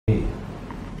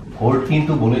Court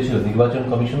কিন্তু বলেছিল, নির্বাচন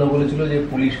কমিশনও বলেছিল যে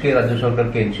পুলিশকে, রাজ্য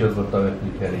সরকারকে এনশিওর করতে হবে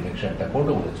ফেয়ার ইলেকশনটা,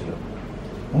 কোর্টও বলেছিল।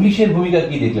 পুলিশের ভূমিকা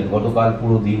কি দেখলেন গতকাল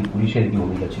পুরো দিন? পুলিশের কি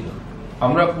ভূমিকা ছিল?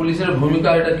 আমরা পুলিশের ভূমিকা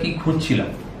এটা কি খুঁজছিলাম,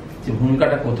 যে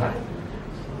ভূমিকাটা কোথায়।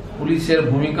 পুলিশের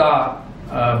ভূমিকা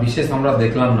বিশেষ আমরা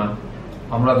দেখলাম না।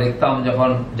 আমরা দেখতাম যখন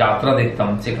যাত্রা দেখতাম,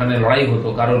 সেখানে লড়াই হতো,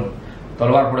 কারণ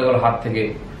তলোয়ার পড়ে গেল হাত থেকে,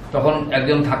 তখন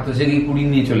একজন থাকতো, সে গিয়ে কুড়ি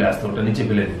নিয়ে চলে আসতো, ওটা নিচে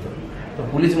ফেলে দিত। তো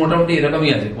পুলিশ মোটামুটি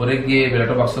এরকমই আছে, পরে গিয়ে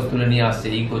ব্যালট বাক্স তুলে নিয়ে আসছে,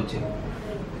 এই করছে।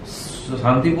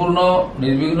 শান্তিপূর্ণ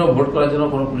নির্বিঘ্ন ভোট করার জন্য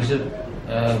কোনো পুলিশের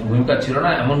ভূমিকা ছিল না।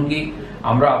 এমনকি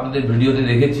আমরা আপনাদের ভিডিওতে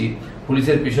দেখেছি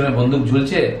পুলিশের পিছনে বন্দুক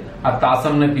ঝুলছে আর তার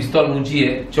সামনে পিস্তল উঁচিয়ে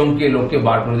চমকে লোককে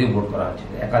বার করে দিয়ে ভোট করা হচ্ছে,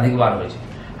 একাধিকবার হয়েছে।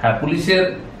 হ্যাঁ, পুলিশের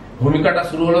ভূমিকাটা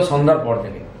শুরু হলো সন্ধ্যার পর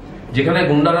থেকে। যেখানে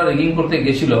গুন্ডারা রেগিং করতে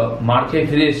গেছিল, মার খেয়ে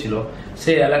ফিরে এসেছিল,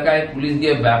 সেই এলাকায় পুলিশ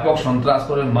গিয়ে ব্যাপক সন্ত্রাস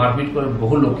করে, মারপিট করে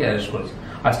বহু লোককে অ্যারেস্ট করেছে।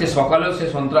 আজকে সকালেও সে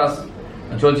সন্ত্রাস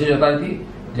চলছে যথারীতি।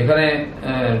 যেখানে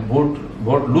ভোট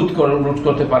লুট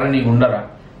করতে পারেনি গুন্ডারা,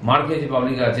 মার খেয়েছে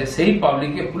পাবলিক আছে, সেই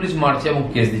পাবলিককে পুলিশ মারছে এবং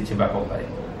কেস দিচ্ছে ব্যাপকভাবে।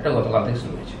 এটা গতকাল থেকে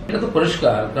শুরু হয়েছে। এটা তো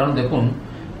পরিষ্কার, কারণ দেখুন,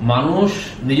 মানুষ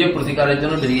নিজের প্রতিকারের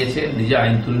জন্য বেরিয়েছে, নিজে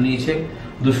আইন তুলে নিয়েছে,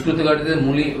 দুষ্কৃতকারীদের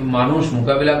মানুষ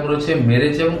মোকাবিলা করেছে,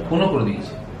 মেরেছে এবং খুনও করে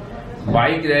দিয়েছে।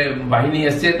 বাইক বাহিনী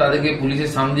এসছে, তাদেরকে পুলিশের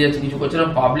সামনে যাচ্ছে, কিছু করছে না,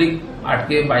 পাবলিক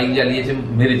আটকে বাইক জ্বালিয়েছে,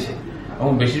 মেরেছে।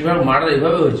 এবং বেশিরভাগ মার্ডার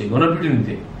এভাবে হয়েছে,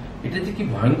 গণপিটুনিতে। এটা যে কি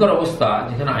ভয়ঙ্কর অবস্থা,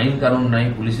 যেখানে আইন কানুন নাই,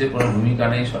 পুলিশের কোনো ভূমিকা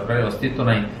নেই, সরকারের অস্তিত্ব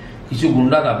নাই, কিছু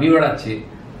গুন্ডা দাবি বেড়াচ্ছে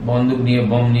বন্দুক নিয়ে,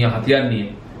 বম নিয়ে, হাতিয়ার নিয়ে।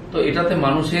 তো এটাতে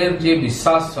মানুষের যে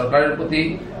বিশ্বাস সরকারের প্রতি,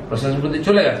 প্রশাসনের প্রতি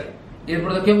চলে গেছে।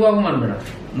 এরপরে তো কেউ কাউকে মানবে না,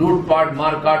 লুটপাট,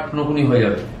 মারকাট, খুনোখুনি হয়ে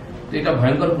যাবে। তো এটা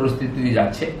ভয়ঙ্কর পরিস্থিতি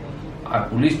যাচ্ছে। আর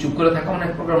পুলিশ চুপ করে থাকা মানে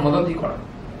এক প্রকার মদতই করা।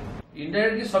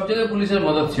 ইনডাইরেক্টলি সব জায়গায় পুলিশের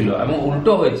মদত ছিল, এবং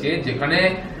উল্টো হয়েছে, যেখানে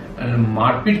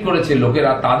মারপিট করেছে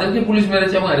লোকেরা, তাদেরকে পুলিশ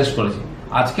মেরেছে এবং অ্যারেস্ট করেছে।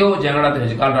 আজকেও জ্যাংড়াতে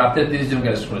হয়েছে, কাল রাত্রে 30 জনকে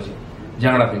অ্যারেস্ট করেছে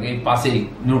জ্যাংড়া থেকে, এই পাশেই,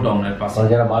 নিউ টাউনের পাশে।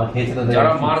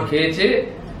 যারা মার খেয়েছে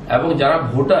এবং যারা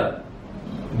ভোটার,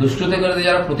 দুষ্কৃতকারীদের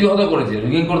যারা প্রতিহত করেছে,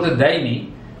 রিগিং করতে দেয়নি,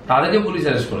 তাদেরকে পুলিশ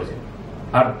অ্যারেস্ট করেছে।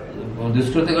 আর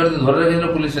দুষ্কৃতকারীদের ধরে রেখেছিল,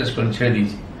 পুলিশ অ্যারেস্ট করে ছেড়ে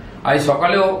দিয়েছে। আজ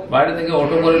সকালেও বাইরে থেকে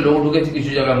অটো করে লোক ঢুকেছে, কিছু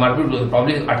জায়গায় মারপিট,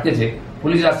 পাবলিক আটকেছে,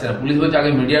 পুলিশ আসছে না। পুলিশ বলছে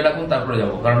আগে মিডিয়া ডাকুন, তারপরে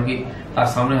যাবো, কারণ কি তার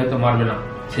সামনে হয়তো মারবে না,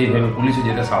 সেইভাবে পুলিশও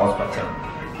যেতে সাহস পাচ্ছে না।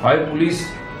 হয় পুলিশ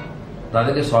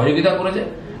তাদেরকে সহযোগিতা করেছে,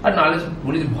 আর নাহলে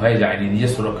পুলিশ ভয়ে যায়নি,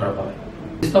 নিজের সুরক্ষার ভয়ে।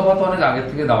 ইস্তফা তো অনেক আগের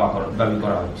থেকে দাবি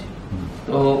করা হচ্ছে।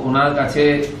 তো ওনার কাছে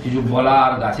কিছু বলা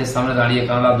আর গাছের সামনে দাঁড়িয়ে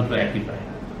কাঁদা দুটো একই প্রায়।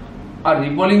 আর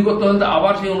রিপোলিং করতে হলে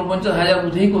আবার সেই 49,000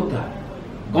 বুথেই করতে হয়,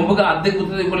 কমপক্ষে অর্ধেক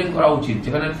বুথে রিপোলিং করা উচিত,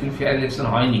 যেখানে ফেয়ার ইলেকশন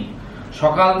হয়নি।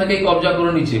 সকাল থেকেই কবজা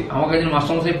করে নিচ্ছে। আমাকে একজন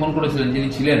মাস্টারমশাই ফোন করেছিলেন, যিনি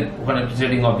ছিলেন ওখানে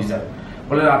প্রিসাইডিং অফিসার,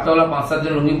 বলে রাত্রেবেলা 5-7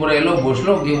 জন লুঙ্গি পরে এলো,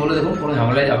 বসলো, গিয়ে বলে দেখুন কোনো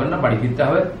ঝামেলায় যাবেন না, বাড়ি ফিরতে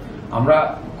হবে, আমরা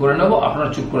করে নেবো, আপনারা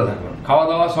চুপ করে থাকবেন। খাওয়া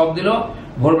দাওয়া সব দিল,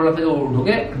 ভোরবেলা থেকে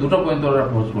ঢুকে 2টা পর্যন্ত ওরা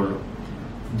ভোট করলো।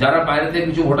 যারা বাইরে থেকে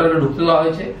কিছু ভোটারকে ঢুকতে দেওয়া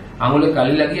হয়েছে, আঙুলে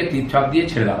কালি লাগিয়ে টিপ ছাপ দিয়ে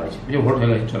ছেড়ে দেওয়া হয়েছে, যে ভোট হয়ে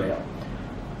গেছে চলে যাও।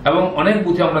 এবং অনেক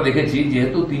বুথে আমরা দেখেছি,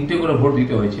 যেহেতু 3টে করে ভোট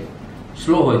দিতে হয়েছে,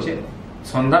 স্লো হয়েছে,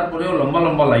 সন্ধ্যার পরেও লম্বা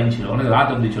লম্বা লাইন ছিল, অনেক রাত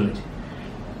অব্দি চলেছে।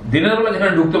 দিনের বেলা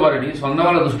যেখানে ঢুকতে পারেনি,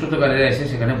 সন্ধ্যাবেলা দুষ্কৃতকারীরা এসে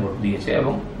সেখানে ভোট দিয়েছে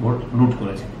এবং ভোট লুট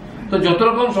করেছে। তো যত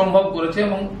রকম সম্ভব করেছে,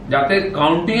 এবং যাতে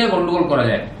কাউন্টিং এ গন্ডগোল করা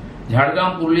যায়, ঝাড়গ্রাম,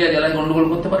 পুরুলিয়া জেলায় গন্ডগোল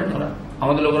করতে পারেনি ওরা,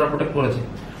 আমাদের লোকেরা প্রোটেক্ট করেছে।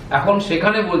 এখন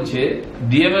সেখানে বলছে,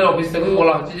 ডিএম এর অফিস থেকে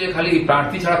বলা হচ্ছে যে খালি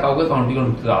প্রার্থী ছাড়া কাউকে কাউন্টিং এ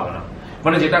ঢুকতে দেওয়া হবে না,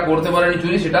 মানে যেটা করতে পারেনি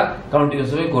চুরি, সেটা কাউন্টিং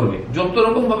হিসেবে করবে। যত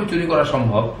রকম ভাবে চুরি করা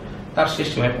সম্ভব, তার শেষ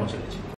সময় পৌঁছে গেছে।